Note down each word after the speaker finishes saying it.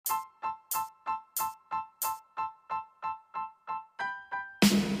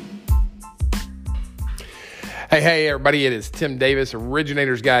Hey, everybody. It is Tim Davis,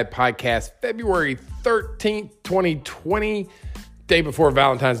 Originators Guide Podcast, February 13th, 2020, day before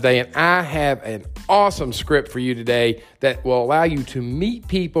Valentine's Day. And I have an awesome script for you today that will allow you to meet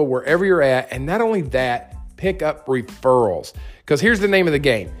people wherever you're at. And not only that, pick up referrals. Because here's the name of the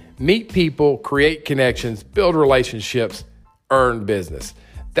game. Meet people, create connections, build relationships, earn business.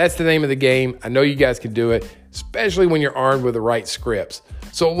 That's the name of the game. I know you guys can do it, especially when you're armed with the right scripts.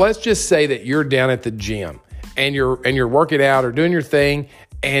 So let's just say that you're down at the gym and you're working out or doing your thing,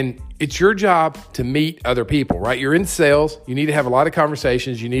 and it's your job to meet other people, right? You're in sales. You need to have a lot of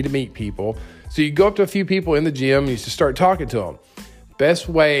conversations. You need to meet people. So you go up to a few people in the gym and you just start talking to them. Best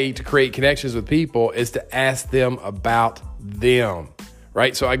way to create connections with people is to ask them about them,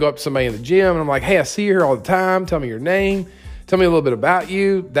 right? So I go up to somebody in the gym and I'm like, hey, I see you here all the time. Tell me your name. Tell me a little bit about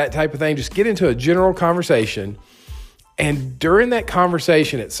you, that type of thing. Just get into a general conversation. And during that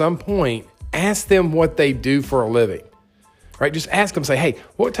conversation, at some point, ask them what they do for a living, right? Just ask them, say, hey,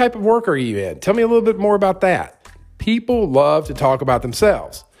 what type of work are you in? Tell me a little bit more about that. People love to talk about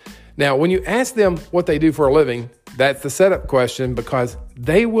themselves. Now, when you ask them what they do for a living, that's the setup question, because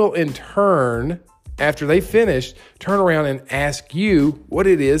they will in turn, after they finish, turn around and ask you what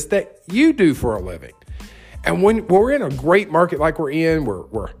it is that you do for a living. And when we're in a great market like we're in,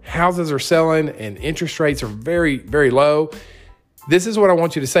 where houses are selling and interest rates are very, very low, this is what I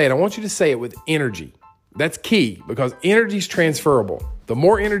want you to say. And I want you to say it with energy. That's key, because energy is transferable. The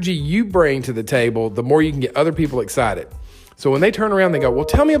more energy you bring to the table, the more you can get other people excited. So when they turn around, they go, well,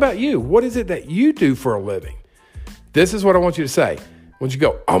 tell me about you. What is it that you do for a living? This is what I want you to say. When you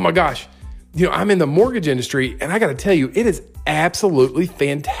go, oh my gosh, I'm in the mortgage industry, and I got to tell you, it is absolutely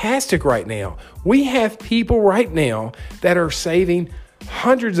fantastic right now. We have people right now that are saving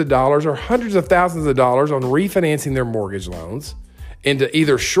hundreds of dollars or hundreds of thousands of dollars on refinancing their mortgage loans into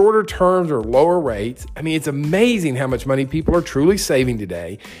either shorter terms or lower rates. I mean, it's amazing how much money people are truly saving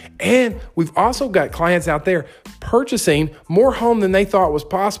today. And we've also got clients out there purchasing more home than they thought was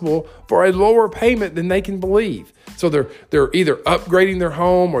possible for a lower payment than they can believe. So they're either upgrading their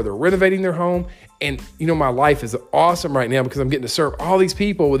home or they're renovating their home. And my life is awesome right now because I'm getting to serve all these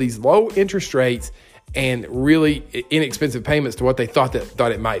people with these low interest rates and really inexpensive payments to what they thought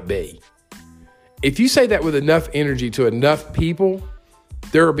it might be. If you say that with enough energy to enough people,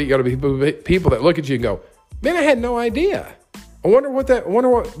 there are going to be people that look at you and go, man, I had no idea. I wonder what that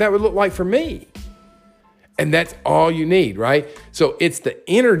would look like for me. And that's all you need, right? So it's the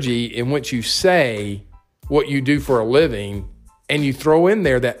energy in which you say what you do for a living, and you throw in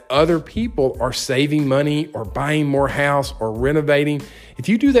there that other people are saving money or buying more house or renovating. If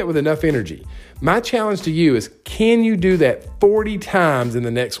you do that with enough energy, my challenge to you is, can you do that 40 times in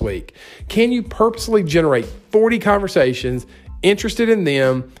the next week? Can you purposely generate 40 conversations, interested in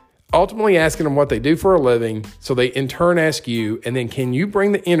them, ultimately asking them what they do for a living, so they in turn ask you, and then can you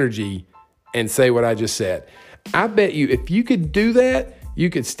bring the energy and say what I just said? I bet you if you could do that, you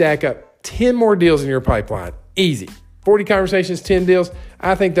could stack up 10 more deals in your pipeline. Easy. 40 conversations, 10 deals.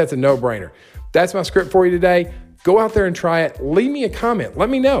 I think that's a no-brainer. That's my script for you today. Go out there and try it. Leave me a comment.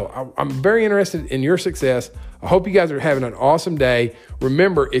 Let me know. I'm very interested in your success. I hope you guys are having an awesome day.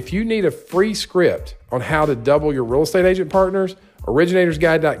 Remember, if you need a free script on how to double your real estate agent partners,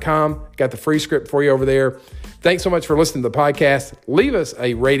 originatorsguide.com. Got the free script for you over there. Thanks so much for listening to the podcast. Leave us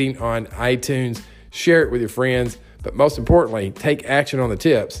a rating on iTunes. Share it with your friends. But most importantly, take action on the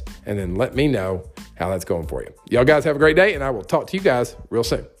tips and then let me know how that's going for you. Y'all guys have a great day, and I will talk to you guys real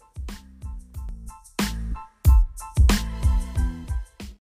soon.